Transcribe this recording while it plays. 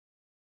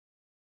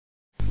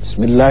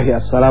Bismillah,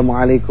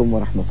 assalamualaikum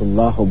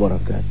warahmatullahi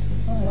wabarakatuh.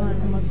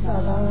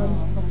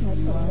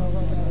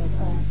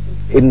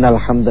 Innal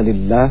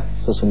hamdalillah,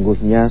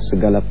 sesungguhnya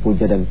segala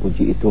puja dan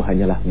puji itu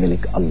hanyalah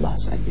milik Allah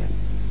saja.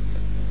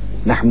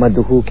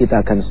 Nahmaduhu, kita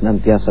akan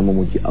senantiasa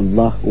memuji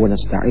Allah, wa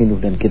nasta'inuh,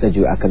 dan kita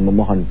juga akan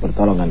memohon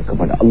pertolongan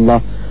kepada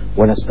Allah,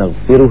 wa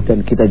nastaghfiruh,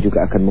 dan kita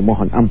juga akan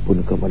memohon ampun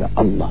kepada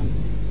Allah.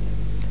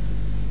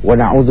 Wa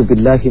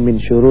na'udzubillahi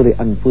min syururi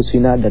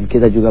anfusina, dan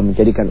kita juga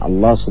menjadikan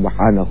Allah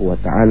Subhanahu wa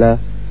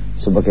taala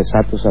sebagai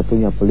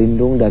satu-satunya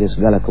pelindung dari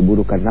segala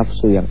keburukan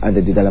nafsu yang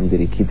ada di dalam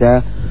diri kita,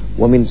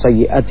 wa min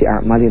sayyiati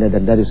a'malina,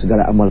 dan dari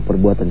segala amal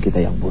perbuatan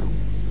kita yang buruk.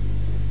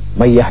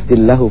 May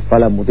yahdillahu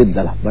fala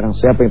mudhillalah, barang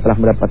siapa yang telah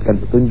mendapatkan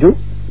petunjuk,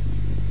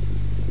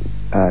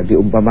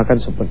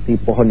 diumpamakan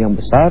seperti pohon yang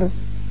besar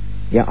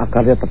yang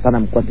akarnya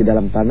tertanam kuat di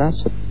dalam tanah,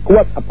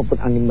 sekuat apapun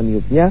angin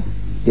meniupnya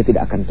dia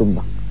tidak akan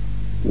tumbang.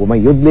 Wa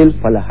may yudlil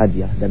fala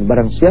hadiyah, dan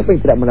barang siapa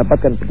yang tidak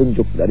mendapatkan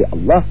petunjuk dari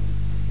Allah,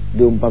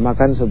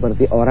 diumpamakan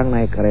seperti orang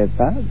naik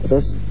kereta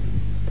terus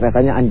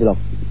keretanya anjlok.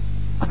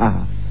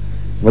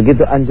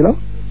 Begitu anjlok,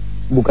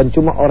 bukan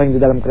cuma orang yang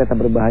di dalam kereta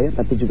berbahaya,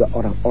 tapi juga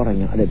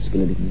orang-orang yang ada di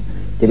sekelilingnya.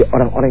 Jadi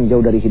orang-orang yang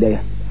jauh dari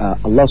hidayah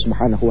Allah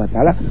Subhanahu wa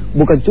taala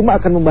bukan cuma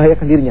akan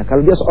membahayakan dirinya.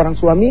 Kalau dia seorang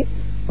suami,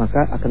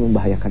 maka akan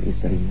membahayakan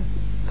istrinya.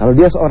 Kalau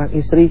dia seorang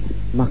istri,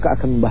 maka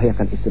akan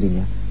membahayakan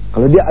istrinya.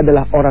 Kalau dia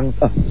adalah orang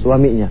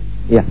suaminya,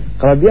 ya.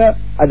 Kalau dia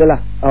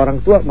adalah orang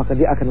tua, maka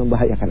dia akan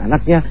membahayakan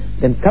anaknya.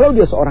 Dan kalau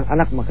dia seorang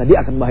anak, maka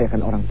dia akan membahayakan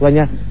orang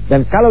tuanya.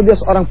 Dan kalau dia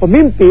seorang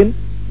pemimpin,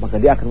 maka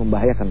dia akan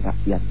membahayakan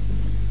rakyat.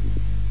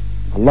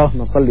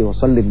 Allahumma salli wa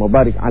sallim wa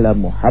barik ala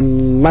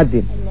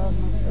Muhammadin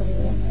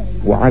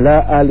wa ala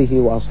alihi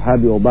wa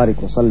ashabi wa barik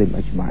wa sallim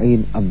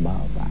ajma'in,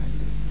 amma ba'd.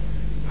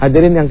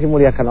 Hadirin yang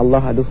dimuliakan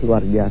Allah, aduh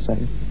luar biasa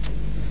ini.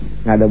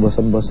 Nggak ada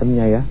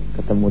bosan-bosannya ya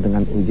ketemu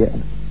dengan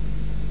ujian.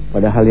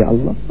 Padahal ya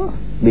Allah,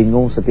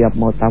 bingung setiap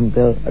mau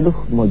tampil, aduh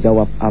mau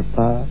jawab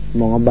apa,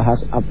 mau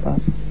ngebahas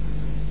apa,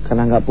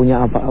 karena nggak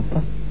punya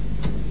apa-apa.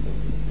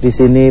 Di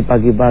sini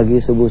pagi-pagi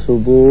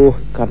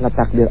subuh-subuh karena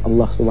takdir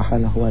Allah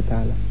Subhanahu wa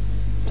taala.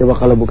 Coba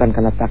kalau bukan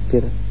karena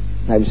takdir,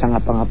 nggak bisa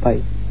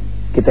ngapa-ngapain.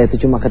 Kita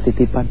itu cuma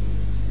ketitipan,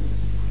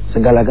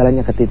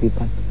 segala-galanya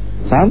ketitipan.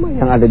 Sama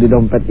yang ada di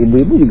dompet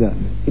ibu-ibu juga,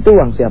 itu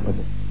uang siapa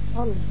tuh?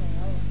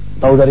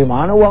 Tahu dari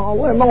mana uang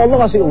Allah? Emang Allah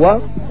kasih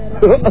uang?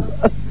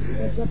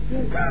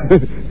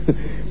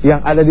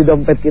 Yang ada di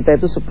dompet kita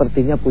itu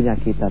sepertinya punya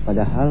kita,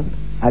 padahal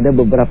ada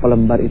beberapa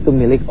lembar itu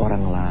milik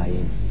orang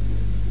lain.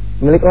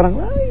 Milik orang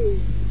lain,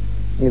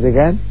 gitu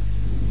kan?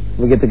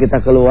 Begitu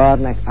kita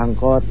keluar naik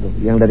angkot tuh,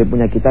 yang dari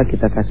punya kita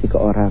kasih ke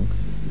orang.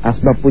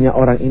 Asbab punya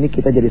orang ini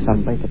kita jadi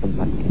sampai ke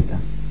tempat kita.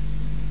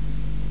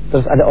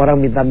 Terus ada orang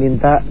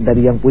minta-minta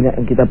dari yang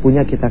kita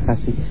punya kita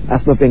kasih.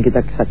 Asbab yang kita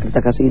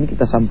kasih ini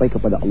kita sampai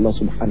kepada Allah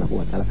Subhanahu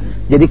wa taala.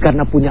 Jadi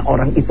karena punya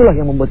orang itulah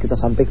yang membuat kita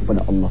sampai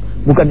kepada Allah,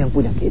 bukan yang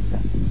punya kita.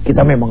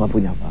 Kita memang enggak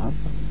punya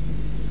apa-apa.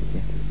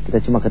 Ya, kita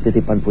cuma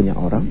ketitipan punya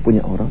orang,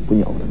 dan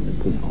punya orang.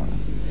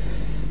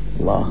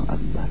 Allahu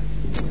Akbar.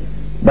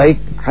 Baik,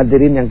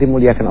 hadirin yang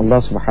dimuliakan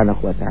Allah Subhanahu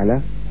wa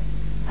taala.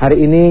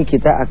 Hari ini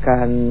kita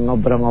akan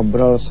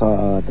ngobrol-ngobrol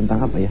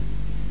tentang apa ya?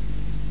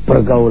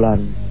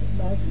 Pergaulan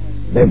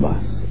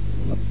bebas.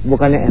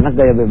 Bukannya enak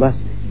gaya bebas?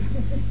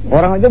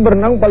 Orang aja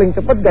berenang paling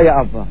cepat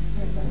gaya apa?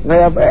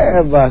 Gaya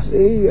bebas.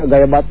 Iya,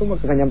 gaya batu mah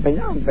kagak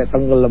nyampe-nyampe,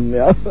 tenggelam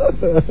ya.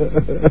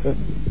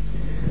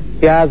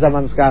 Ya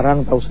zaman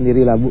sekarang tahu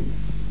sendiri lah Bu,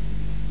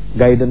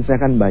 guidance-nya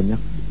kan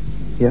banyak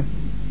ya.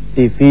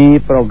 TV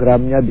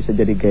programnya bisa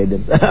jadi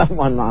guidance.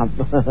 Mohon maaf.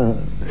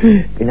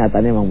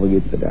 Kenyataannya memang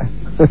begitu dah.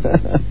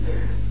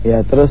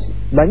 Ya, terus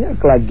banyak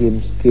lah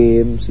games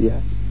ya.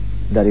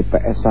 Dari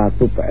PS1,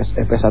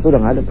 PS1 udah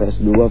nggak ada,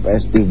 PS2,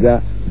 PS3,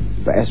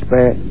 PSP,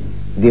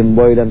 Game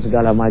Boy dan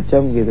segala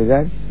macam gitu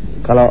kan.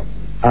 Kalau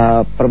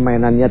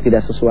permainannya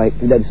tidak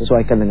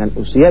disesuaikan dengan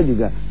usia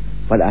juga,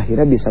 pada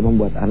akhirnya bisa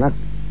membuat anak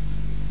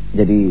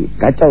jadi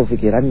kacau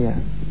pikirannya.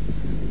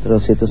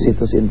 Terus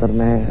situs-situs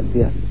internet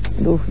ya.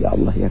 Aduh ya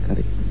Allah ya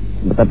Karim,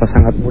 betapa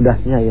sangat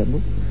mudahnya ya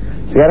Bu.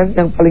 Sekarang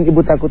yang paling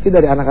ibu takuti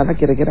dari anak-anak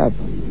kira-kira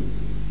apa?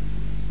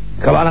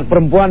 Kalau anak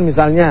perempuan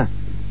misalnya,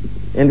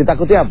 yang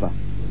ditakuti apa?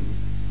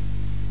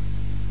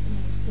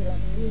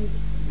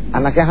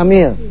 Anaknya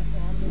hamil.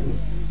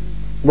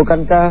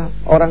 Bukankah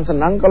orang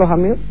senang kalau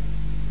hamil?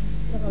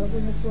 Kalau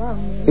punya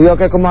suami. Iya,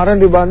 kayak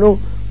kemarin di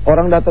Bandung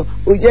orang datang,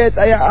 "Ujet,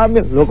 saya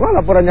hamil." Loh, kok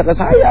laporannya ke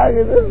saya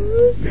gitu?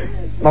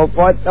 Mau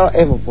foto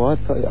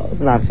ya.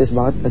 Narsis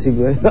banget kasih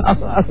gue.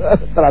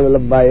 Terlalu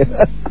lebay.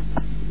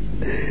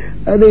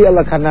 Aduh ya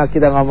Allah, karena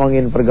kita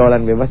ngomongin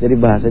pergaulan bebas, jadi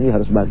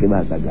bahasanya harus pakai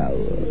bahasa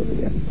gaul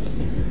ya.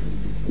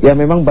 Ya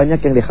memang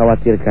banyak yang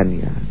dikhawatirkan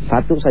ya.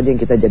 Satu saja yang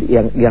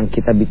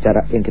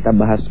kita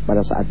bahas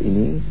pada saat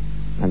ini.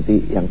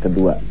 Nanti yang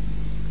kedua,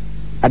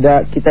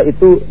 ada kita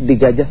itu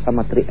dijajah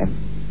sama 3M.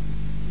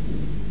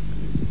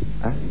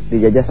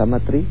 Dijajah sama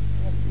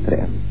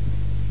 3M.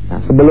 Nah,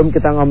 sebelum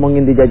kita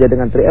ngomongin dijajah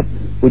dengan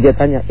 3M,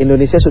 ujatannya,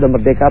 Indonesia sudah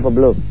merdeka apa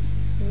belum?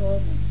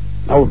 Belum.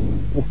 Tahu?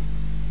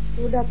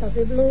 Sudah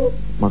tapi belum.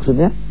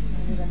 Maksudnya?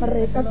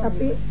 Merdeka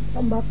tapi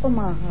tembakau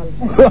mahal.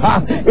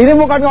 Ini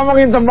bukan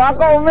ngomongin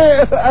tembakau, Mi.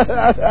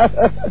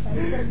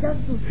 Kerja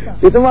susah.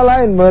 Itu mah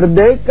lain.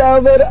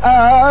 Merdeka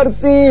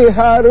berarti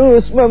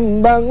harus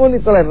membangun,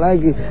 itu lain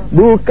lagi.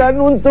 Bukan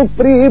untuk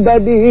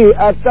pribadi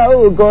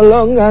atau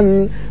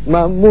golongan.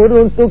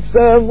 Makmur untuk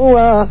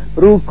semua,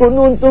 rukun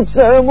untuk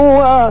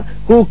semua,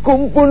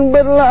 hukum pun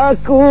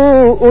berlaku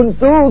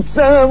untuk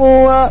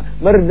semua.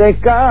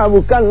 Merdeka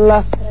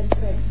bukanlah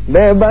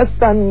bebas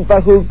tanpa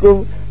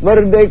hukum.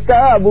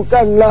 Merdeka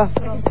bukanlah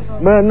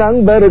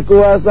menang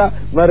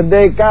berkuasa.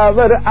 Merdeka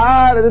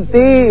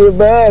berarti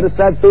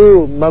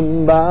bersatu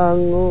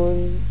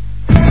membangun.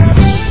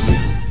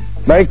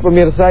 Baik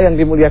pemirsa yang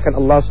dimuliakan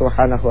Allah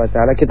Subhanahu wa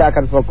taala, kita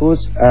akan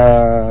fokus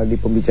di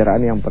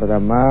pembicaraan yang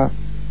pertama,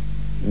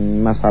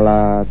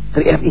 masalah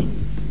 3RI.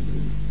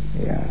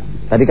 Ya,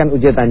 tadi kan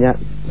Uje tanya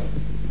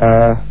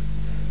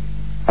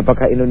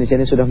apakah Indonesia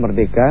ini sudah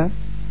merdeka?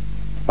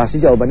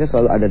 Pasti jawabannya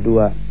selalu ada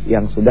dua,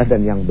 yang sudah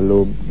dan yang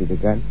belum, gitu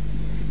kan.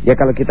 Ya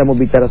kalau kita mau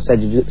bicara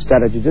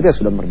secara jujur ya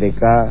sudah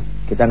merdeka.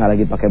 Kita nggak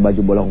lagi pakai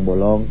baju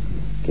bolong-bolong.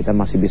 Kita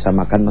masih bisa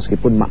makan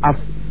meskipun maaf,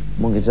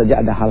 mungkin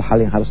saja ada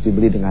hal-hal yang harus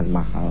dibeli dengan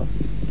mahal.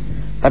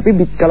 Tapi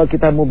kalau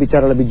kita mau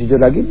bicara lebih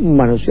jujur lagi,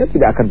 manusia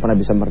tidak akan pernah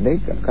bisa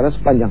merdeka. Karena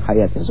sepanjang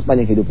hayatnya,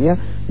 sepanjang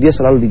hidupnya, dia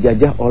selalu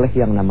dijajah oleh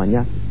yang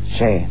namanya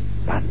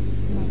setan.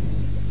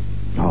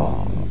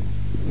 Oh,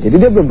 jadi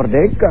dia belum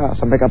merdeka.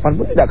 Sampai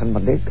kapanpun tidak akan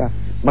merdeka.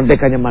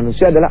 Merdekanya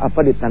manusia adalah apa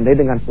ditandai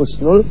dengan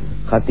husnul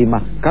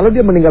khatimah. Kalau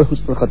dia meninggal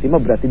husnul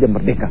khatimah berarti dia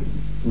merdeka.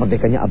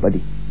 Merdekanya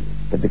abadi.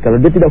 Tapi kalau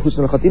dia tidak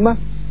husnul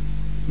khatimah,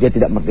 dia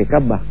tidak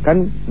merdeka,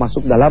 bahkan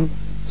masuk dalam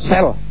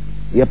sel,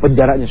 ya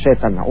penjaranya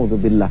setan.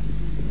 Na'udzubillah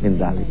min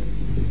dzalik.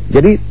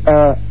 Jadi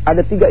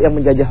ada 3 yang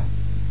menjajah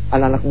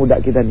anak-anak muda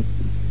kita nih.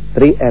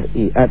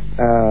 3RI.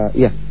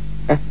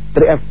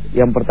 3F.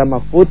 Yang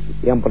pertama food,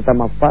 yang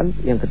pertama fun,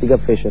 yang ketiga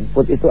fashion.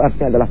 Food itu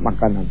artinya adalah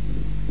makanan.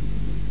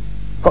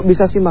 Kok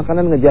bisa sih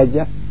makanan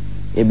ngejajah?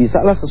 Ya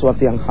bisa lah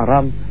sesuatu yang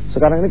haram.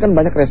 Sekarang ini kan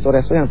banyak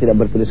resto-resto yang tidak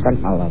bertuliskan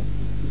halal.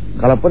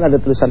 Kalaupun ada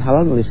tulisan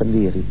halal, nulis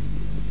sendiri.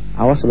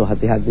 Awas lo,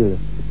 hati-hati lo.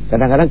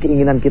 Kadang-kadang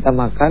keinginan kita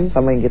makan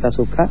sama yang kita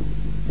suka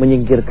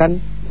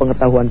menyingkirkan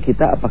pengetahuan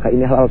kita apakah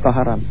ini halal atau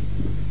haram.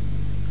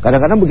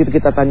 Kadang-kadang begitu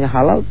kita tanya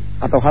halal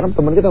atau haram,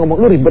 teman kita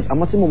ngomong, lu ribet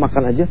amat sih mau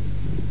makan aja.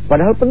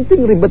 Padahal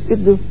penting ribet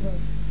itu.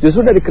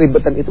 Justru dari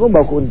keribetan itu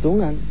membawa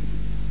keuntungan.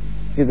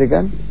 Gitu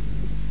kan?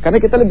 Karena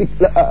kita lebih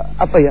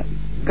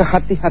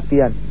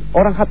kehati-hatian.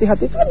 Orang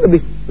hati-hati itu kan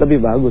lebih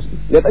bagus.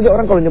 Lihat aja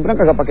orang kalau nyebrang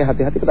kagak pakai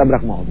hati-hati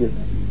ketabrak mobil.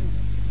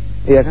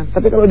 Iya kan?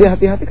 Tapi kalau dia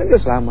hati-hati kan dia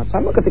selamat.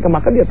 Sama ketika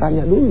makan dia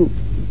tanya dulu.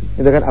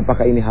 Gitu kan,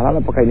 apakah ini halal,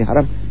 apakah ini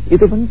haram?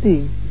 Itu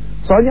penting.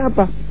 Soalnya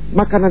apa?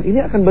 Makanan ini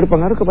akan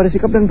berpengaruh kepada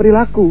sikap dan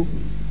perilaku.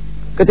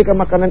 Ketika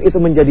makanan itu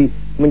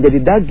menjadi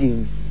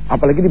daging,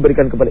 apalagi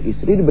diberikan kepada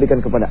istri,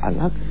 diberikan kepada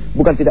anak,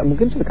 bukan tidak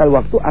mungkin sekali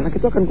waktu anak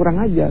itu akan kurang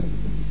ajar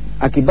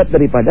akibat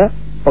daripada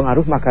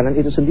pengaruh makanan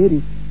itu sendiri.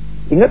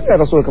 Ingat gak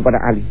Rasul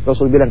kepada Ali?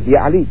 Rasul bilang,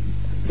 ya Ali,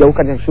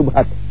 jauhkan yang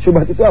syubhat.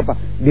 Syubhat itu apa?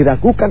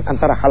 Diragukan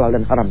antara halal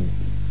dan haramnya.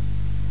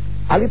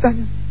 Ali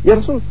tanya, ya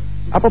Rasul,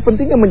 apa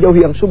pentingnya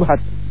menjauhi yang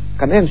syubhat?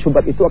 Karena yang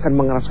syubhat itu akan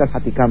mengeraskan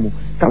hati kamu.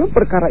 Kalau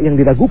perkara yang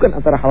diragukan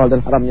antara halal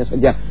dan haramnya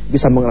saja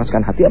bisa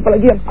mengeraskan hati,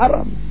 apalagi yang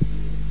haram.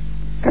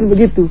 Kan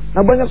begitu.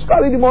 Nah banyak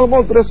sekali di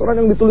mal-mal restoran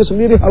yang ditulis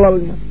sendiri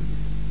halalnya.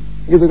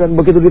 Gitu kan.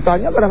 Begitu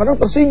ditanya kadang-kadang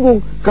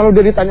tersinggung. Kalau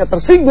dia ditanya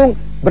tersinggung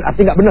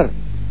berarti gak benar.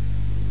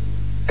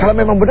 Kalau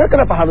memang benar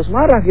kenapa harus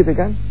marah gitu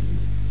kan.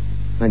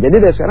 Nah jadi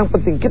dari sekarang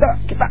penting. Kita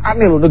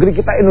aneh loh. Negeri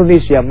kita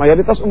Indonesia,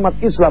 mayoritas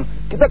umat Islam,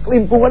 kita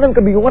kelimpungan dan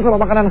kebingungan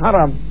sama makanan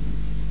haram.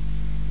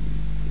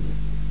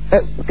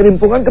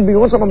 Kelimpungan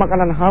kebingungan sama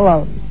makanan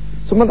halal.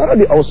 Sementara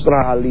di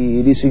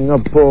Australia, di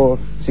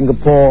Singapura,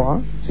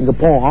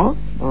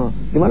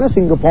 di mana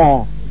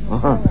Singapura,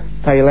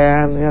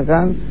 Thailand, ya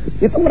kan?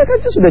 Itu mereka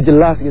aja sudah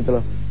jelas gitu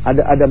loh.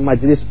 Ada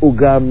majelis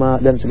agama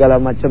dan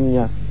segala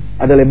macamnya,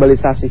 ada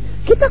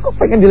labalisasi. Kita kok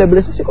pengen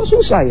dilabalisasi kok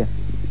susah ya?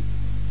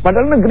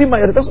 Padahal negeri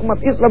mayoritas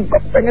umat Islam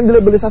kok pengen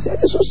dilabalisasi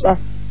aja susah.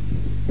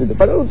 Gitu.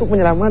 Padahal untuk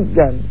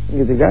menyelamatkan,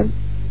 gitu kan?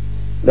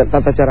 Dan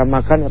tata cara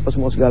makan apa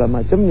semua segala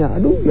macamnya,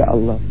 aduh ya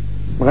Allah.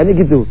 Makanya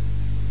gitu.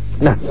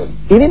 Nah,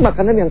 ini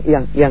makanan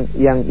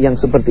yang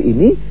seperti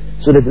ini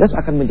sudah jelas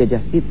akan menjajah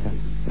kita.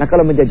 Nah,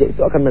 kalau menjajah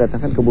itu akan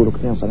mendatangkan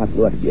keburukan yang sangat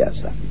luar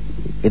biasa.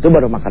 Itu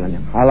baru makanan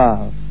yang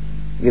halal,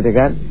 gitu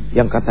kan?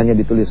 Yang katanya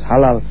ditulis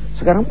halal.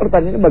 Sekarang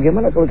pertanyaannya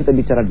bagaimana kalau kita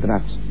bicara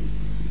drugs,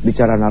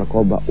 bicara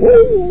narkoba?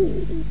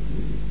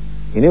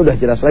 Ini udah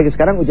jelas lagi.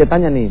 Sekarang Uja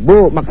tanya nih,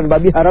 Bu, makan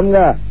babi haram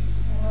nggak?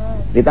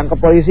 Ditangkap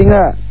polisi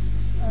nggak?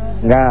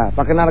 Nggak.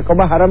 Pakai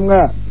narkoba haram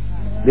nggak?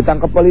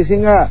 Ditangkap polisi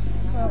nggak?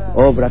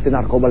 Oh, berarti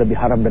narkoba lebih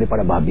haram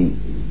daripada babi.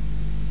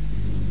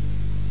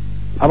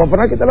 Apa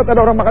pernah kita lihat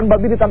ada orang makan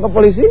babi ditangkap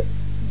polisi?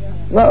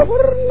 Nggak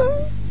pernah.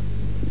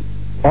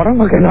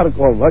 Orang makan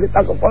narkoba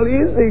ditangkap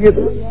polisi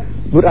gitu.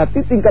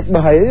 Berarti tingkat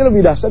bahayanya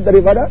lebih dahsyat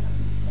daripada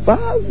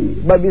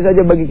babi. Babi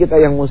saja bagi kita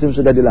yang muslim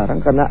sudah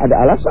dilarang karena ada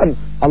alasan.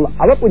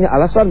 Allah punya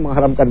alasan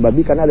mengharamkan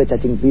babi karena ada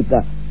cacing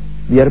pita.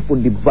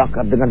 biarpun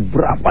dibakar dengan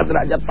berapa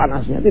derajat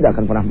panasnya tidak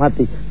akan pernah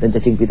mati. Dan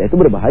cacing pita itu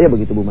berbahaya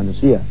bagi tubuh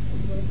manusia,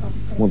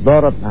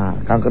 mudarat,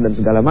 kanker dan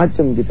segala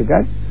macam gitu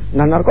kan.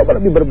 Nah, narkoba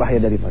lebih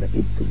berbahaya daripada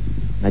itu.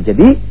 Nah,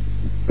 jadi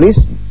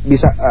please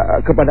bisa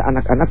kepada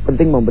anak-anak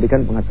penting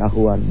memberikan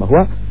pengetahuan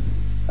bahwa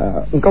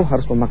engkau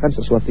harus memakan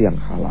sesuatu yang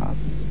halal,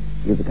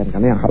 gitu kan,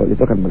 karena yang halal itu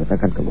akan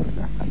mendatangkan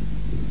keberkahan.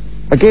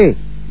 Oke,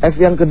 F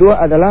yang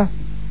kedua adalah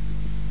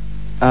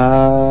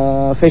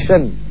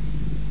fashion,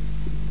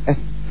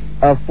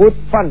 food,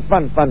 fun,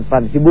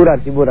 hiburan,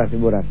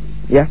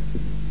 ya.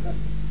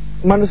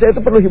 Manusia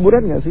itu perlu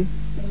hiburan nggak sih?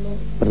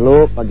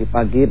 Perlu.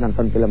 Pagi-pagi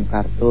nonton film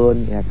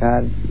kartun, ya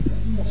kan,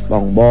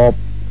 SpongeBob,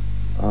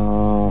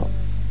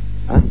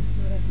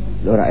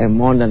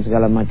 Doraemon dan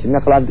segala macamnya.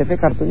 Kalau Antv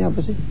kartunya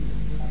apa sih?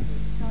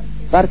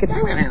 Starkid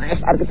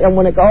yang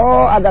boneka.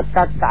 Oh, ada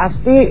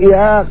Kasti,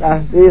 ya,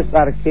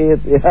 Starkid,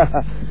 ya.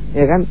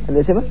 Ya kan?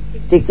 Ada siapa?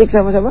 Cik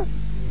sama siapa?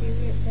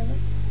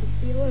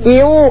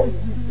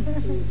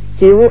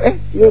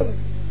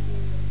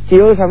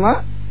 Ciu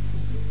sama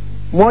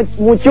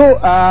Mucu.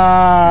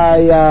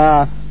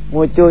 Ya,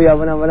 Mucu, ya,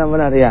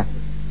 benar ya.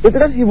 Itu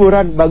kan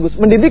hiburan bagus.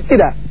 Mendidik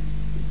tidak?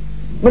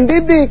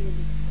 Mendidik.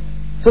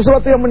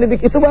 Sesuatu yang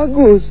mendidik itu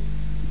bagus.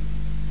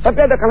 Tapi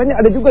ada kalanya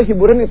ada juga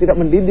hiburan yang tidak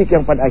mendidik,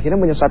 yang pada akhirnya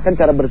menyesatkan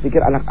cara berpikir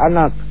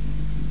anak-anak.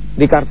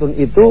 Di kartun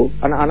itu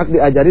anak-anak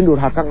diajarin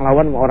durhaka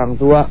ngelawan sama orang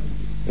tua,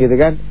 gitu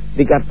kan.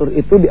 Di kartun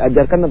itu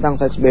diajarkan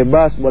tentang seks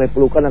bebas, boleh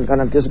pelukan dan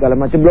kanan kiri segala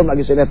macam. Belum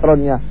lagi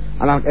sinetronnya,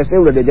 anak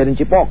SD udah diajarin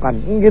cipokan,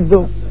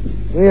 gitu.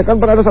 Iya kan,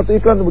 pernah ada satu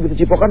iklan tuh,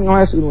 begitu cipokan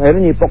ngeles,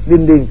 akhirnya nyipok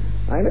dinding.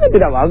 Nah, ini kan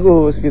tidak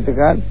bagus, gitu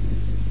kan.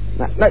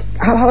 Nah,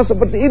 hal-hal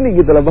seperti ini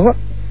gitu lah, bahwa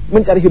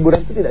mencari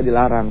hiburan itu tidak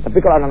dilarang.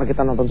 Tapi kalau anak-anak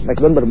kita nonton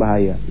Smackdown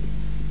berbahaya,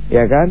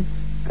 ya kan?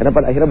 Karena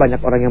pada akhirnya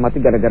banyak orang yang mati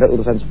gara-gara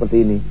urusan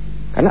seperti ini.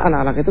 Karena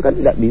anak-anak itu kan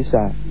tidak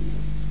bisa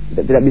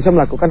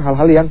melakukan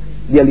hal-hal yang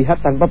dia lihat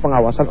tanpa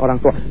pengawasan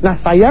orang tua. Nah,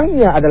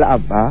 sayangnya adalah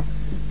apa?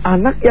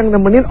 Anak yang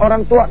nemenin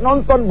orang tua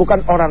nonton,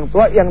 bukan orang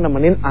tua yang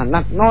nemenin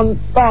anak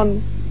nonton.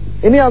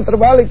 Ini yang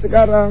terbalik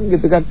sekarang,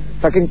 gitu kan.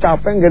 Saking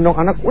capek gendong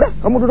anak, udah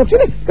kamu duduk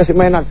sini, kasih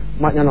mainan,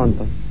 maknya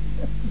nonton.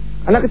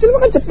 Anak kecil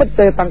kan cepet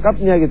daya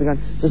tangkapnya, gitu kan.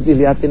 Terus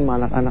diliatin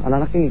sama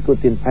anak-anaknya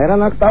ngikutin. Akhirnya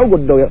anak tahu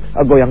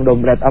goyang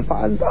dompet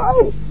apaan,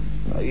 tahu.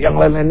 Yang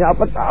lain-lainnya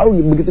apa tahu.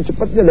 Begitu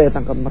cepatnya daya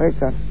tangkap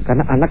mereka.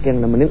 Karena anak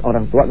yang nemenin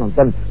orang tua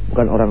nonton,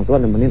 bukan orang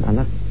tua nemenin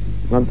anak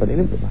nonton.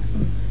 Ini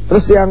berbahaya.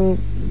 Terus yang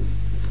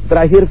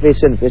terakhir,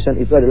 fashion. Fashion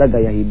itu adalah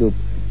gaya hidup.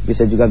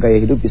 Bisa juga gaya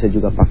hidup, bisa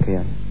juga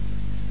pakaian,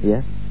 ya.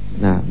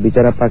 Nah,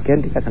 bicara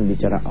pakaian kita akan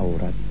bicara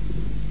aurat.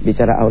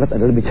 Bicara aurat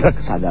adalah bicara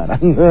kesadaran.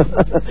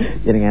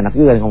 Jadi enak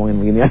juga ngomongin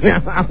begini.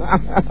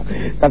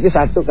 Tapi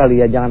satu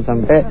kali ya, jangan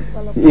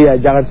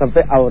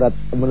sampai aurat,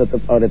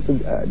 menutup aurat itu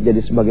jadi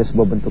sebagai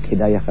sebuah bentuk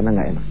hidayah, karena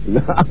nggak enak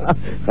juga.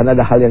 Karena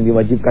ada hal yang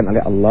diwajibkan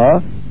oleh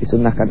Allah,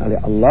 disunnahkan oleh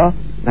Allah.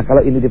 Nah,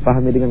 kalau ini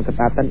dipahami dengan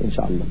ketaatan,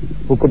 insya Allah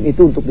hukum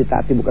itu untuk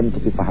ditaati, bukan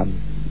untuk dipahami.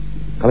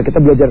 Kalau kita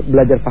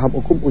belajar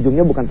paham hukum,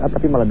 ujungnya bukan taat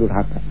tapi malah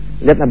durhaka.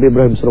 Lihat Nabi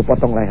Ibrahim suruh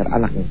potong leher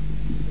anaknya.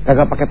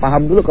 Kagak pakai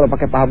paham dulu. Kalau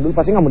pakai paham dulu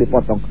pasti nggak mau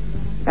dipotong.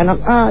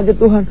 Enak aja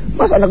Tuhan,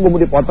 mas anak gue mau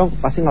dipotong,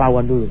 pasti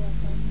ngelawan dulu.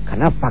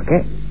 Karena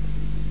pakai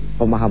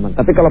pemahaman.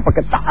 Tapi kalau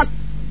pakai taat,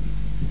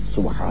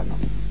 subhanallah.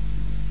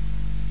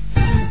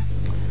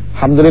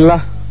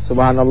 Alhamdulillah,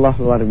 subhanallah,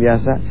 luar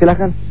biasa.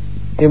 Silakan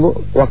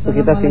Ibu, waktu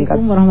kita singkat.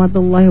 Assalamualaikum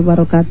warahmatullahi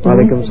wabarakatuh.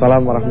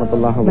 Waalaikumsalam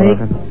warahmatullahi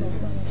wabarakatuh.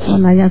 Baik, mau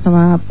nanya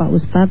sama Pak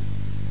Ustadz,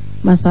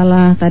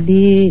 masalah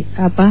tadi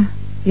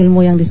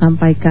ilmu yang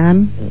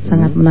disampaikan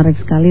sangat menarik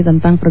sekali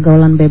tentang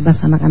pergaulan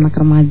bebas anak-anak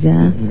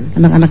remaja,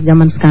 anak-anak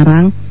zaman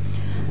sekarang.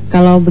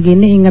 Kalau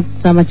begini ingat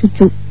sama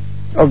cucu.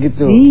 Oh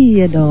gitu.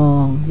 Iya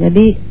dong.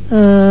 Jadi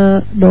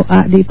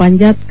doa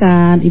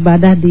dipanjatkan,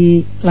 ibadah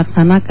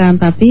dilaksanakan,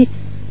 tapi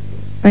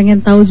pengen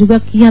tahu juga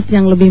kiat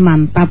yang lebih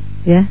mantap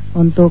ya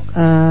untuk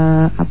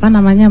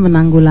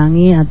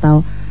menanggulangi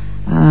atau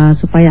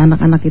supaya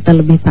anak-anak kita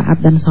lebih taat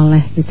dan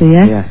soleh gitu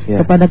ya.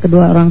 Kepada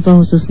kedua orang tua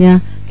khususnya,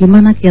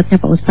 gimana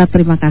kiatnya Pak Ustadz?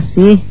 Terima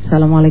kasih.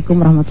 Assalamualaikum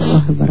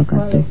warahmatullahi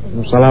wabarakatuh.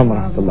 Waalaikumsalam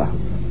warahmatullahi.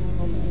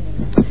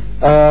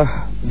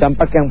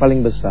 Dampak yang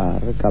paling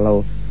besar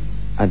kalau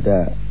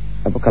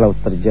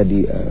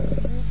terjadi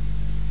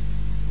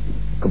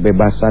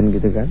kebebasan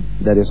gitu kan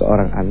dari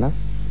seorang anak,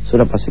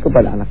 sudah pasti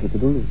kepada anak itu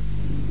dulu,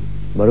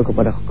 baru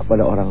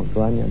kepada orang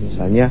tuanya.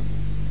 Misalnya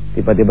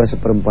tiba-tiba si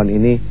perempuan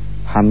ini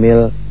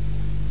hamil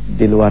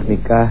di luar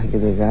nikah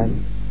gitu kan,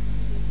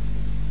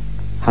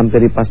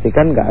 hampir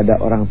dipastikan gak ada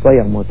orang tua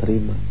yang mau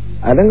terima.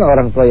 Ada gak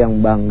orang tua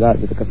yang bangga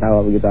gitu, ketawa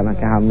begitu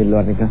anaknya hamil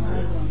luar nikah?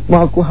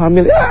 Mau aku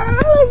hamil, ya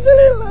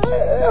alhamdulillah,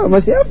 sama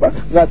siapa?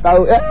 Gak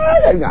tahu, ya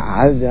gak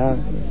ada.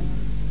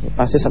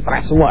 Pasti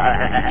stres semua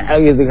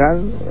gitu kan.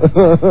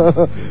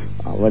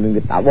 Ada yang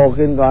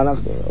ditabokin tuh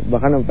anak,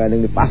 bahkan sampai ada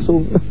yang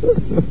dipasung.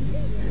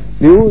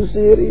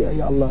 Diusir,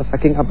 ya Allah.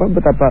 Saking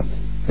betapa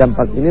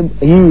dampak ini,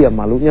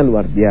 malunya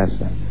luar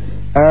biasa.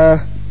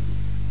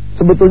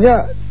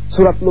 Sebetulnya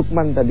surat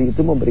Luqman tadi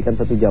itu memberikan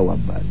satu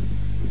jawaban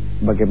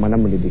bagaimana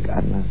mendidik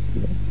anak.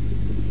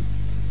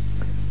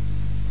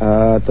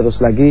 Terus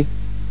lagi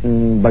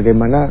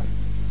bagaimana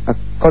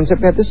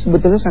konsepnya itu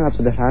sebetulnya sangat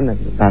sederhana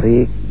gitu.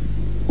 Tarik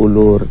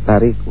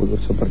ulur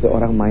seperti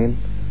orang main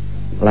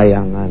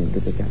layangan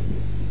gitu kan.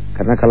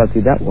 Karena kalau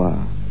tidak,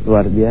 wah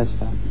luar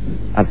biasa.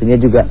 Artinya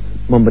juga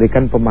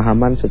memberikan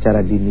pemahaman secara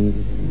dini.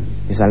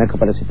 Misalnya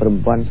kepada si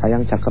perempuan,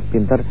 sayang, cakep,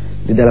 pintar,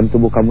 di dalam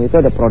tubuh kamu itu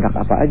ada produk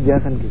apa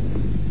aja kan gitu.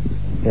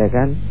 Ya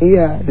kan?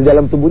 Iya, di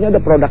dalam tubuhnya ada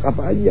produk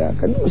apa aja.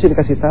 Kan mesti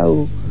dikasih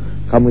tahu.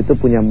 Kamu itu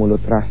punya mulut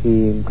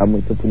rahim,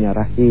 kamu itu punya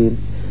rahim,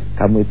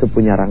 kamu itu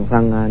punya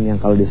rangsangan yang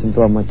kalau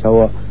disentuh sama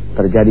cowok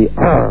terjadi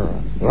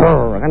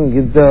kan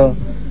gitu.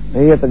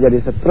 Iya,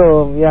 terjadi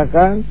setrum, ya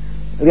kan?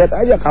 Lihat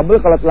aja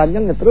kabel kalau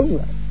telanjang nyetrum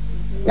enggak?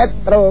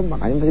 Nyetrum,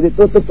 makanya mesti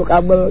ditutup tuh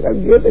kabel kan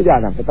gitu,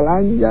 jangan sampai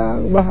telanjang.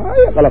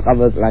 Bahaya kalau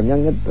kabel telanjang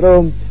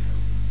nyetrum.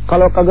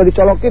 Kalau kagak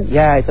dicolokin,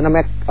 ya itu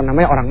namanya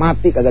orang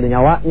mati, kagak ada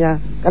nyawanya.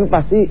 Kan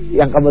pasti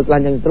yang kabel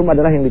telanjang nyetrum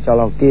adalah yang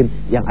dicolokin,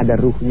 yang ada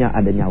ruhnya,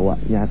 ada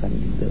nyawanya kan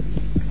gitu.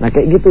 Nah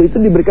kayak gitu, itu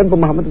diberikan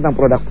pemahaman tentang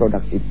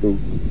produk-produk itu.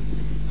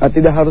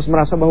 Tidak harus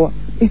merasa bahwa,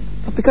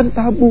 tapi kan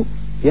tabu.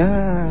 Ya,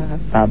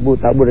 tabu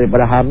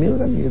daripada hamil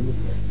kan gitu.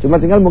 Cuma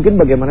tinggal mungkin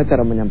bagaimana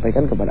cara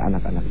menyampaikan kepada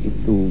anak-anak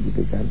itu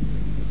gitu kan.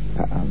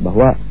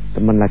 Bahwa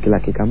teman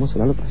laki-laki kamu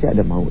selalu pasti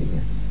ada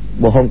maunya.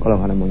 Bohong kalau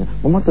nggak ada maunya.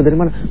 Mama tuh dari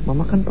mana?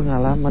 Mama kan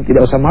pengalaman.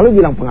 Tidak usah malu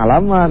bilang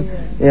pengalaman,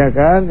 ya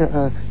kan?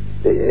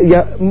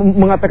 Ya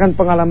mengatakan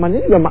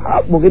pengalamannya juga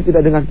maaf mungkin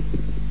tidak dengan.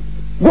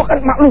 Gua kan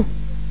mak lu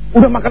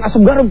udah makan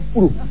asam garam,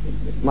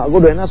 mak gua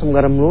doain asam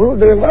garam dulu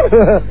dari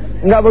mana?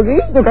 Nggak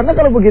begitu, karena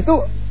kalau begitu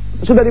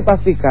sudah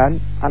dipastikan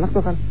anak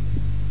tuh kan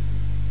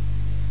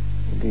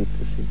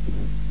begitu sih.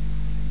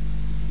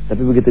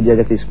 Tapi begitu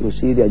diajak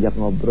diskusi, diajak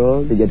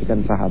ngobrol, dijadikan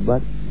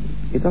sahabat,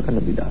 itu akan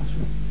lebih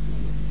dahsyat.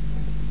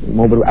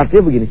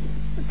 Artinya begini,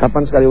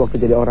 kapan sekali waktu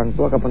jadi orang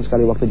tua, kapan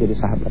sekali waktu jadi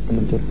sahabat,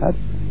 teman curhat,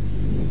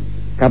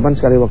 kapan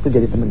sekali waktu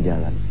jadi teman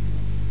jalan.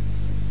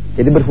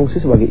 Jadi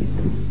berfungsi sebagai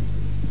itu.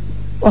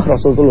 Wah,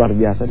 Rasul itu luar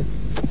biasa deh.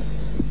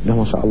 Udah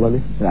Masya Allah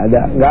deh,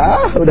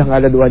 udah nggak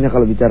ada duanya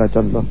kalau bicara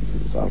contoh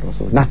soal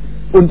Rasul. Nah,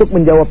 untuk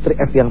menjawab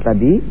 3R yang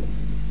tadi,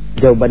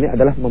 jawabannya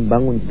adalah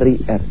membangun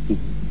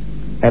 3RI.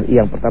 RI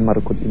yang pertama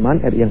rukun iman,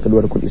 RI yang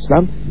kedua rukun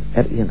Islam,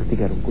 RI yang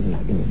ketiga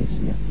rukunlah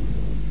Indonesia.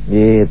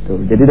 Gitu.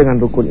 Jadi dengan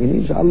rukun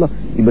ini insya Allah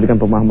diberikan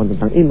pemahaman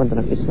tentang iman,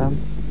 tentang Islam,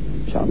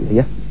 insya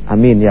Allah ya.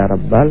 Amin ya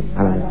Rabbal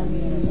Alamin.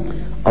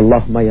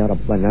 Allahumma ya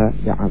Rabbana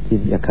ya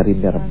Aziz ya Karim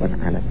ya Rabbal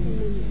Alamin.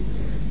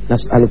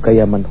 Nas'aluka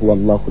ya man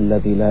huwallahu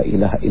alladzi la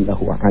ilaha illa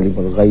huwa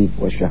alimul ghaib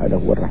wa syahada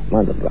huwar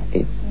rahmanur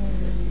rahim.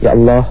 Ya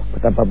Allah,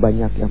 betapa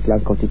banyak yang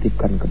telah Engkau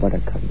titipkan kepada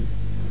kami.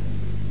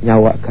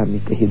 Nyawa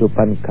kami,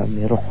 kehidupan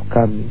kami, roh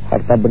kami,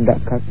 harta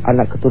benda kami,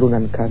 anak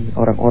keturunan kami,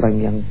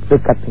 orang-orang yang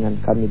dekat dengan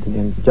kami dan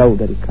yang jauh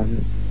dari kami.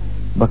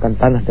 Bahkan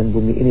tanah dan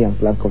bumi ini yang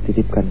telah Engkau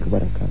titipkan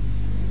kepada kami.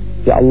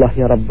 Ya Allah,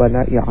 ya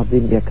Rabbana, ya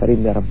Azim, ya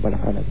Karim, ya Rabbal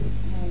Alamin.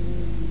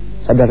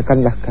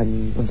 Sadarkanlah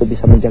kami untuk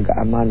bisa menjaga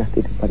amanah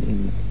titipan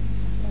ini,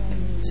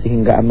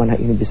 sehingga amanah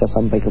ini bisa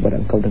sampai kepada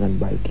Engkau dengan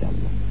baik ya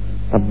Allah.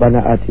 Rabbana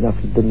atina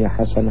fid dunya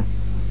hasanah,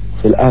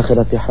 fil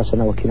akhirati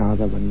hasanah wa qina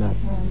adzabannar.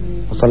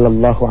 Wa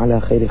sallallahu ala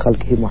khairi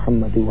khalqihi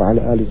Muhammad wa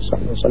ala alihi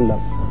wasallam.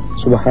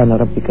 Subhana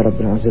rabbika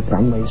rabbil izzati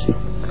amma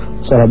yasifun.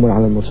 Assalamu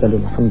alal mursalin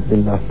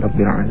walhamdulillahi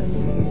rabbil alamin.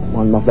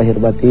 Mohon maaf lahir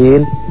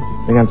batin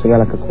dengan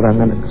segala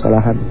kekurangan dan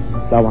kesalahan.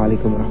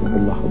 Assalamualaikum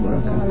warahmatullahi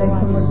wabarakatuh.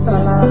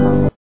 Waalaikumsalam.